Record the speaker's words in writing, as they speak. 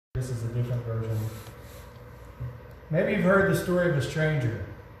a different version. Maybe you've heard the story of a stranger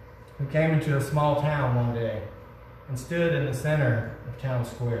who came into a small town one day and stood in the center of town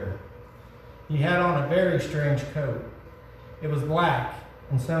square. He had on a very strange coat. It was black,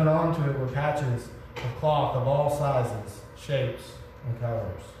 and sewn onto it were patches of cloth of all sizes, shapes, and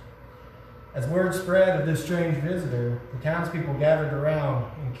colors. As word spread of this strange visitor, the townspeople gathered around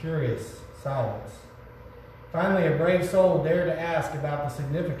in curious silence. Finally, a brave soul dared to ask about the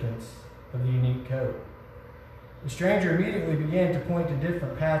significance of the unique coat. The stranger immediately began to point to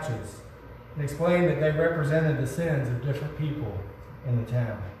different patches and explained that they represented the sins of different people in the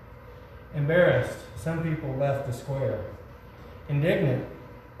town. Embarrassed, some people left the square. Indignant,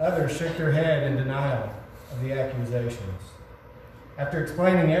 others shook their head in denial of the accusations. After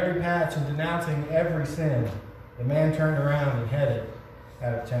explaining every patch and denouncing every sin, the man turned around and headed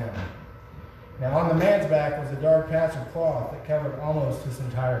out of town. Now on the man's back was a dark patch of cloth that covered almost his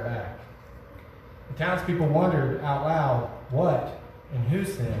entire back. The townspeople wondered out loud what and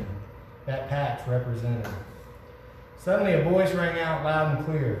whose sin that patch represented. Suddenly a voice rang out loud and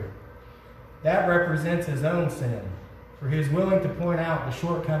clear. That represents his own sin, for he is willing to point out the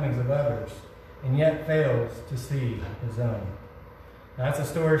shortcomings of others and yet fails to see his own. Now, that's a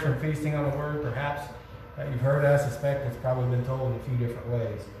story from Feasting on the Word. Perhaps you've heard. I suspect it's probably been told in a few different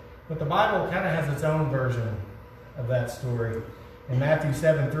ways. But the Bible kind of has its own version of that story. In Matthew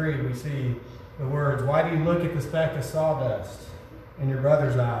 7:3, we see the words, "Why do you look at the speck of sawdust in your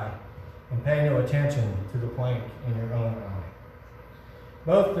brother's eye and pay no attention to the plank in your own eye?"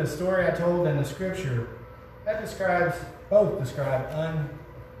 Both the story I told and the scripture, both describe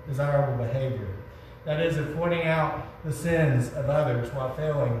undesirable behavior. That is, of pointing out the sins of others while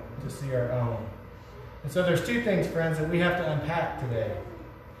failing to see our own. And so there's two things, friends, that we have to unpack today.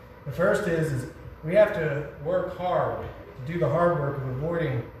 The first is we have to work hard to do the hard work of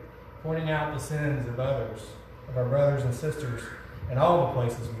avoiding pointing out the sins of others, of our brothers and sisters, in all the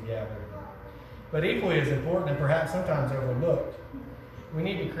places we gather. But equally as important, and perhaps sometimes overlooked, we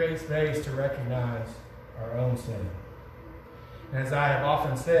need to create space to recognize our own sin. And as I have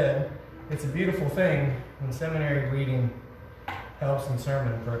often said, it's a beautiful thing when seminary reading helps in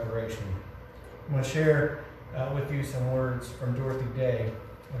sermon preparation. I'm going to share with you some words from Dorothy Day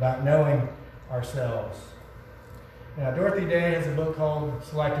about knowing ourselves. Now, Dorothy Day has a book called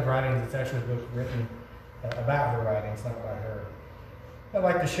Selective Writings. It's actually a book written about her writings, not by her. I'd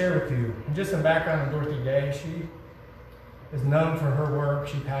like to share with you just some background on Dorothy Day. She is known for her work.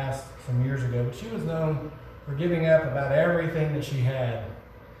 She passed some years ago, but she was known for giving up about everything that she had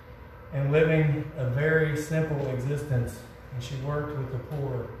and living a very simple existence. And she worked with the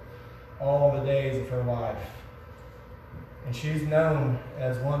poor all the days of her life. And she's known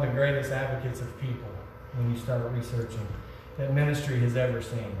as one of the greatest advocates of people when you start researching that ministry has ever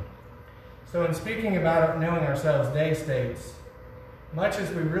seen. So in speaking about knowing ourselves, Day states, much as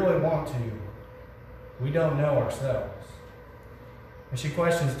we really want to, we don't know ourselves. And she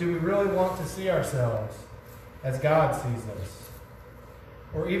questions, do we really want to see ourselves as God sees us?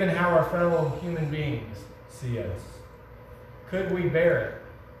 Or even how our fellow human beings see us? Could we bear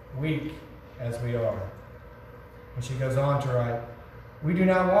it, weak as we are? And she goes on to write, we do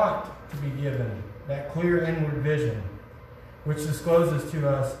not want to be given that clear inward vision which discloses to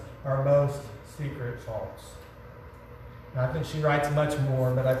us our most secret faults. And I think she writes much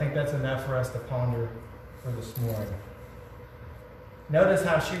more, but I think that's enough for us to ponder for this morning. Notice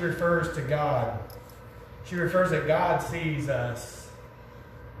how she refers to God. She refers that God sees us,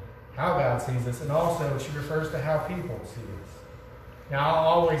 how God sees us, and also she refers to how people see us. Now, I'll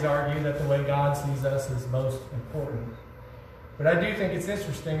always argue that the way God sees us is most important. But I do think it's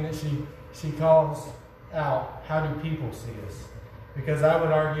interesting that she calls out, how do people see us? Because I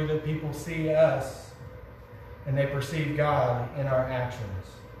would argue that people see us and they perceive God in our actions.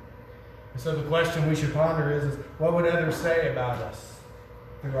 And so the question we should ponder is what would others say about us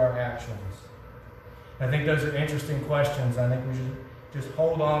through our actions? I think those are interesting questions. I think we should just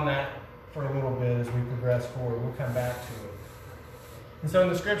hold on that for a little bit as we progress forward. We'll come back to it. And so in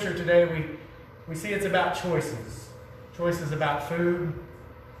the scripture today, we see it's about choices. Choices about food,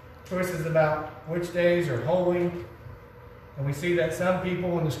 choices about which days are holy. And we see that some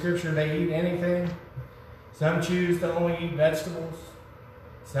people in the scripture, they eat anything. Some choose to only eat vegetables.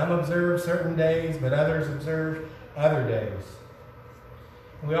 Some observe certain days, but others observe other days.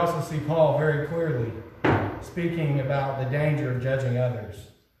 And we also see Paul very clearly speaking about the danger of judging others.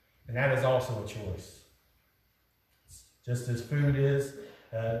 And that is also a choice. Just as food is,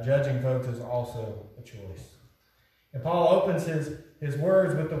 judging folks is also a choice. And Paul opens his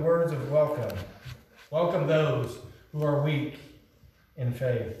words with the words of welcome. Welcome those who are weak in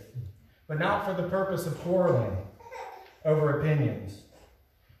faith. but not for the purpose of quarreling over opinions.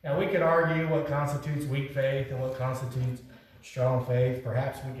 Now, we could argue what constitutes weak faith and what constitutes strong faith.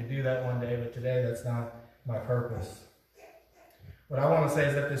 Perhaps we could do that one day, but today that's not my purpose. What I want to say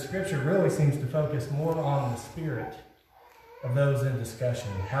is that the scripture really seems to focus more on the spirit of those in discussion,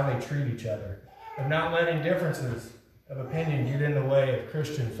 how they treat each other, of not letting differences of opinion get in the way of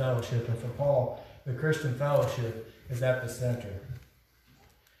Christian fellowship. And for Paul, the Christian fellowship is at the center.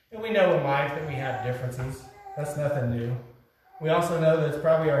 And we know in life that we have differences. That's nothing new. We also know that it's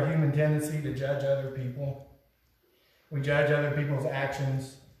probably our human tendency to judge other people. We judge other people's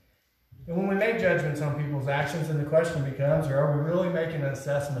actions. And when we make judgments on people's actions, then the question becomes, are we really making an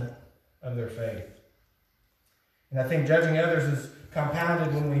assessment of their faith? And I think judging others is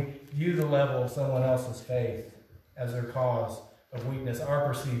compounded when we view the level of someone else's faith as their cause of weakness, our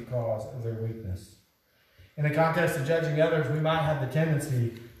perceived cause of their weakness. In the context of judging others, we might have the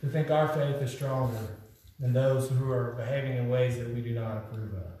tendency to think our faith is stronger than those who are behaving in ways that we do not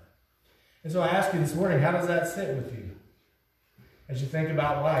approve of. And so I ask you this morning, how does that sit with you? As you think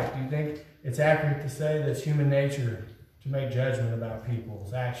about life, do you think it's accurate to say that it's human nature to make judgment about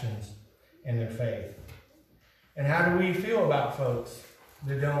people's actions and their faith? And how do we feel about folks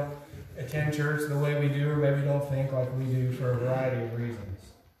that don't attend church the way we do, or maybe don't think like we do for a variety of reasons?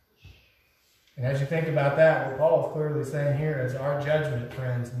 And as you think about that, what Paul is clearly saying here is our judgment,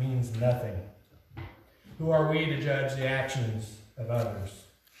 friends, means nothing. Who are we to judge the actions of others?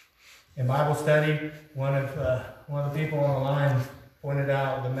 In Bible study, one of the people on the line pointed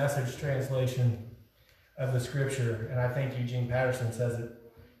out the Message translation of the scripture, and I think Eugene Patterson says it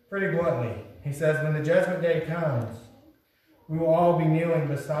pretty bluntly. He says, when the judgment day comes, we will all be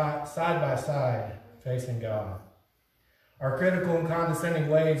kneeling side by side, facing God. Our critical and condescending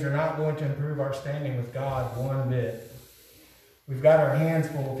ways are not going to improve our standing with God one bit. We've got our hands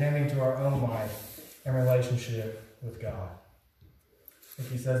full tending to our own life and relationship with God. I think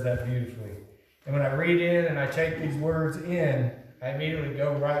he says that beautifully. And when I read in and I take these words in, I immediately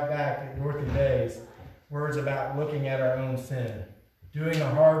go right back to Dorothy Day's words about looking at our own sin, doing the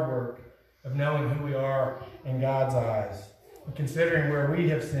hard work of knowing who we are in God's eyes, and considering where we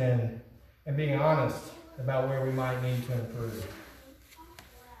have sinned and being honest about where we might need to improve.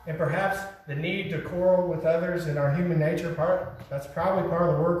 And perhaps the need to quarrel with others in our human nature that's probably part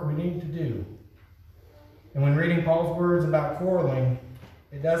of the work we need to do. And when reading Paul's words about quarreling,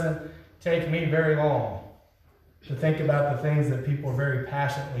 it doesn't take me very long to think about the things that people are very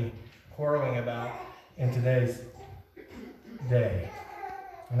passionately quarreling about in today's day.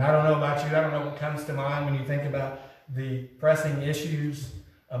 And I don't know about you, I don't know what comes to mind when you think about the pressing issues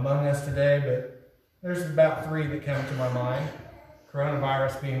among us today, but there's about 3 that come to my mind.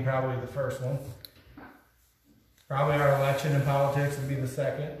 Coronavirus being probably the first one. Probably our election and politics would be the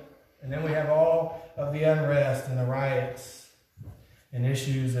second. And then we have all of the unrest and the riots and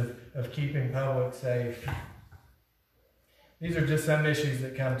issues of keeping public safe. These are just some issues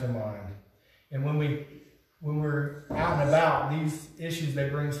that come to mind. And when we're out and about, these issues, they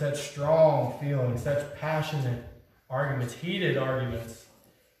bring such strong feelings, such passionate arguments, heated arguments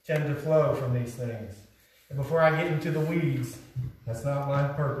tend to flow from these things. And before I get into the weeds, that's not my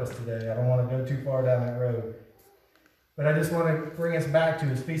purpose today. I don't want to go too far down that road. But I just want to bring us back to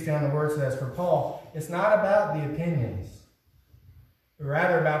his feasting on the word says, for Paul, it's not about the opinions, but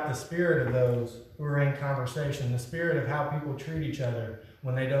rather about the spirit of those who are in conversation, the spirit of how people treat each other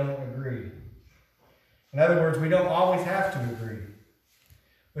when they don't agree. In other words, we don't always have to agree.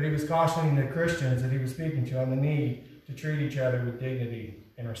 But he was cautioning the Christians that he was speaking to on the need to treat each other with dignity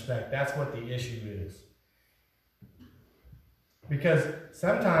and respect. That's what the issue is. Because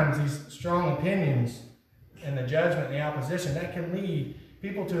sometimes these strong opinions and the judgment and the opposition, that can lead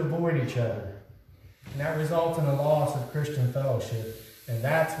people to avoid each other. And that results in a loss of Christian fellowship. And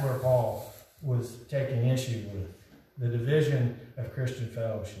that's where Paul was taking issue with, the division of Christian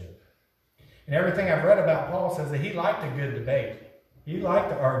fellowship. And everything I've read about Paul says that he liked a good debate. He liked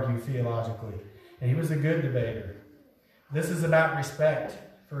to argue theologically, and he was a good debater. This is about respect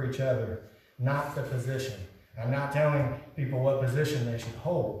for each other, not the position. I'm not telling people what position they should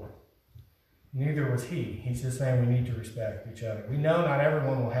hold. Neither was he. He's just saying we need to respect each other. We know not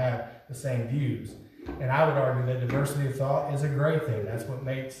everyone will have the same views. And I would argue that diversity of thought is a great thing. That's what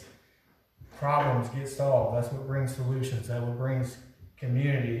makes problems get solved. That's what brings solutions. That's what brings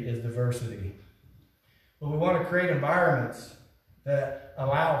community is diversity. But we want to create environments that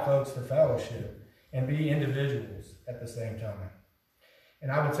allow folks to fellowship and be individuals at the same time.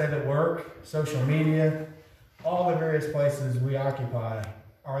 And I would say that work, social media, all the various places we occupy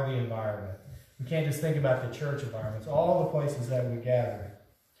are the environment. We can't just think about the church environments, all the places that we gather.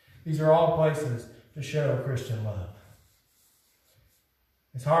 These are all places to show Christian love.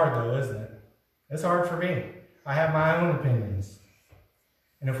 It's hard though, isn't it? It's hard for me. I have my own opinions.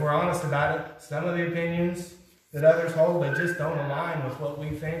 And if we're honest about it, some of the opinions that others hold, they just don't align with what we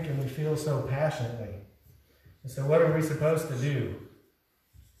think and we feel so passionately. And so what are we supposed to do?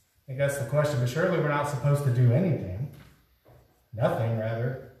 I think that's the question. But surely we're not supposed to do anything. Nothing,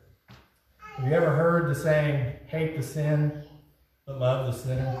 rather. Have you ever heard the saying, hate the sin, but love the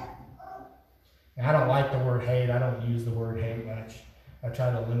sinner? And I don't like the word hate. I don't use the word hate much. I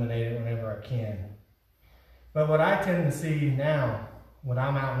try to eliminate it whenever I can. But what I tend to see now, when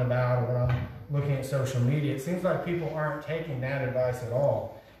I'm out and about or when I'm looking at social media, it seems like people aren't taking that advice at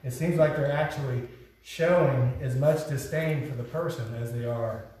all. It seems like they're actually showing as much disdain for the person as they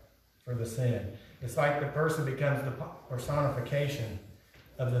are for the sin. It's like the person becomes the personification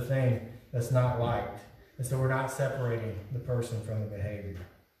of the thing that's not liked. And so we're not separating the person from the behavior.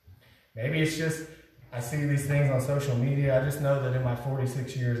 Maybe it's just, I see these things on social media. I just know that in my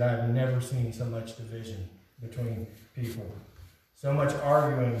 46 years, I have never seen so much division between people. So much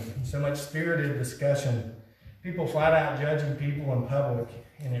arguing, so much spirited discussion. People flat out judging people in public,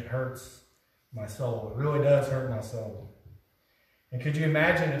 and it hurts my soul. It really does hurt my soul. And could you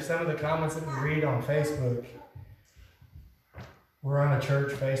imagine if some of the comments that we read on Facebook were on a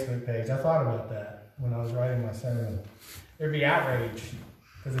church Facebook page? I thought about that when I was writing my sermon. There'd be outrage,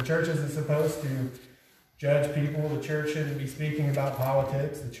 because the church isn't supposed to judge people. The church shouldn't be speaking about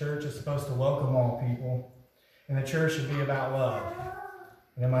politics. The church is supposed to welcome all people. And the church should be about love.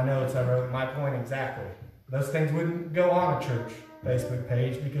 And in my notes, I wrote my point exactly. Those things wouldn't go on a church Facebook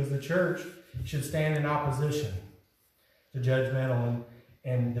page because the church should stand in opposition to judgmental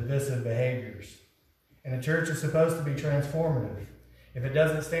and divisive behaviors. And the church is supposed to be transformative. If it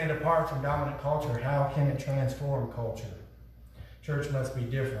doesn't stand apart from dominant culture, how can it transform culture? Church must be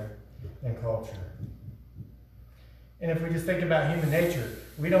different than culture. And if we just think about human nature,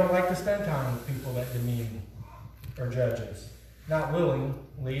 we don't like to spend time with people that demean or judge us. Not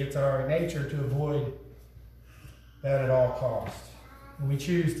willingly, it's our nature to avoid that at all costs. And we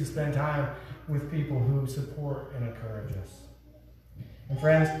choose to spend time with people who support and encourage us. And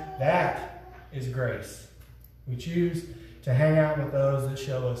friends, that is grace. We choose to hang out with those that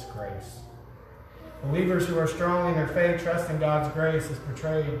show us grace. Believers who are strong in their faith, trusting God's grace, is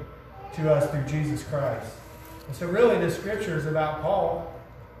portrayed to us through Jesus Christ. And so really the scripture is about Paul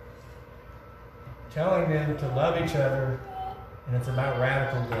telling them to love each other, and it's about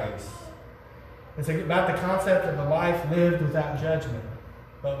radical grace. It's about the concept of a life lived without judgment,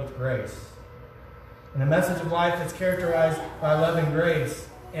 but with grace. And a message of life that's characterized by loving grace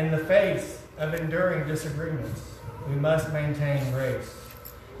in the face of enduring disagreements. We must maintain grace.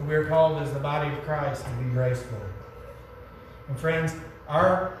 We are called as the body of Christ to be graceful. And friends,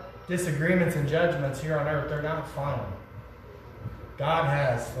 our disagreements and judgments here on earth, they're not final. God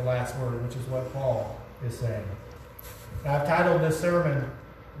has the last word, which is what Paul is saying. Now, I've titled this sermon,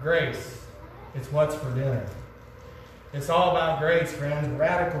 Grace. It's what's for dinner. It's all about grace, friends,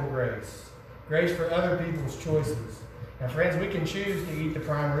 radical grace. Grace for other people's choices. Now, friends, we can choose to eat the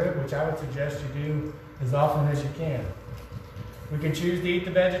prime rib, which I would suggest you do as often as you can. We can choose to eat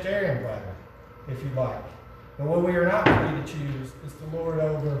the vegetarian platter, if you like. But what we are not free to choose is to lord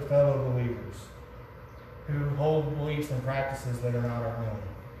over fellow believers who hold beliefs and practices that are not our own.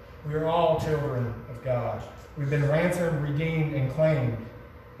 We are all children of God. We've been ransomed, redeemed, and claimed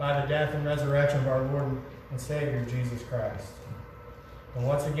by the death and resurrection of our Lord and Savior, Jesus Christ. And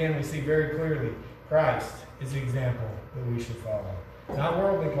once again, we see very clearly, Christ is the example that we should follow. Not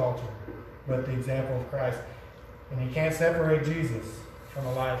worldly culture, but the example of Christ. And you can't separate Jesus from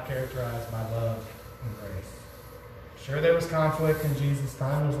a life characterized by love and grace. Sure, there was conflict in Jesus'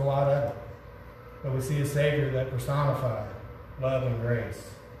 time. There was a lot of it. But we see a Savior that personified love and grace.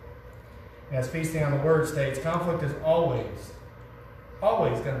 And as Feasting on the Word states, conflict is always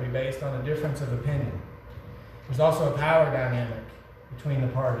going to be based on a difference of opinion. There's also a power dynamic between the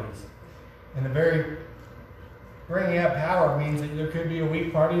parties. And the very bringing up power means that there could be a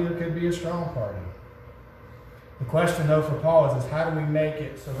weak party, there could be a strong party. The question, though, for Paul is how do we make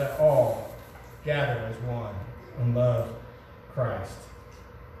it so that all gather as one and love Christ?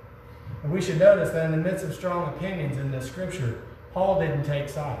 And we should notice that in the midst of strong opinions in this scripture, Paul didn't take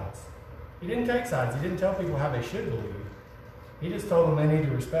sides. He didn't take sides. He didn't tell people how they should believe. He just told them they need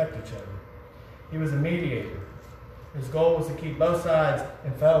to respect each other. He was a mediator. His goal was to keep both sides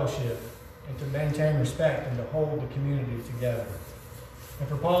in fellowship and to maintain respect and to hold the community together. And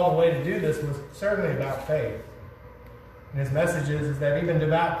for Paul, the way to do this was certainly about faith. And his message is that even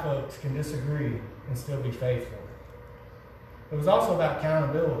devout folks can disagree and still be faithful. it was also about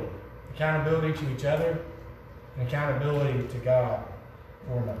accountability. Accountability to each other and accountability to God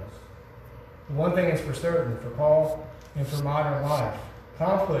foremost. The one thing is for certain, for Paul and for modern life,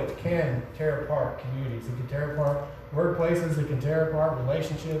 conflict can tear apart communities. It can tear apart workplaces. It can tear apart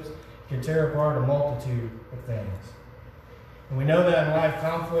relationships. It can tear apart a multitude of things. And we know that in life,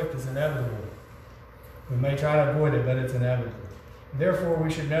 conflict is inevitable. We may try to avoid it, but it's inevitable. Therefore,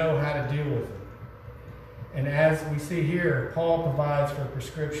 we should know how to deal with it. And as we see here, Paul provides for a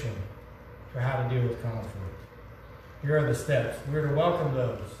prescription for how to deal with conflict. Here are the steps. We're to welcome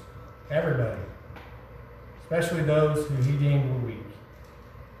those, everybody, especially those who he deemed were weak.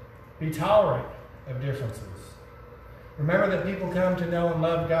 Be tolerant of differences. Remember that people come to know and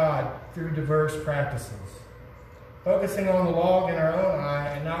love God through diverse practices. Focusing on the log in our own eye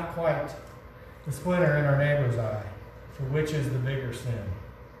and not quite the splinter in our neighbor's eye, for which is the bigger sin.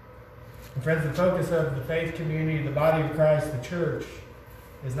 And friends, the focus of the faith community, the body of Christ, the church,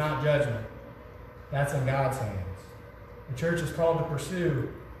 is not judgment. That's in God's hands. The church is called to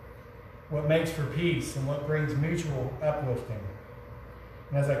pursue what makes for peace and what brings mutual uplifting.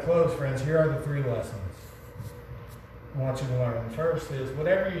 And as I close, friends, here are the 3 lessons I want you to learn. The first is,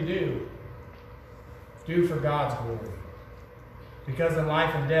 whatever you do for God's glory. Because in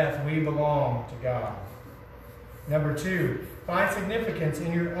life and death, we belong to God. Number 2, find significance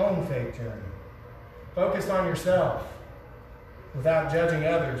in your own faith journey. Focus on yourself without judging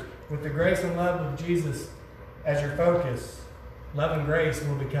others. With the grace and love of Jesus as your focus, love and grace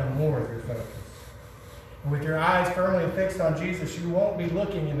will become more of your focus. And with your eyes firmly fixed on Jesus, you won't be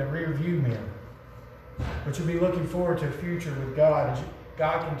looking in the rear view mirror, but you'll be looking forward to a future with God as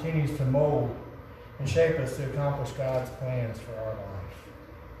God continues to mold and shape us to accomplish God's plans for our life.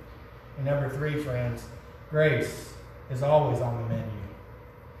 And number 3, friends, grace is always on the menu.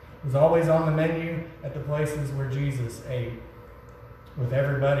 It was always on the menu at the places where Jesus ate with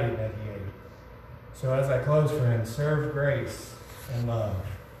everybody that he ate. So as I close, friends, serve grace and love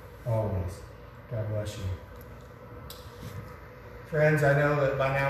always. God bless you. Friends, I know that by now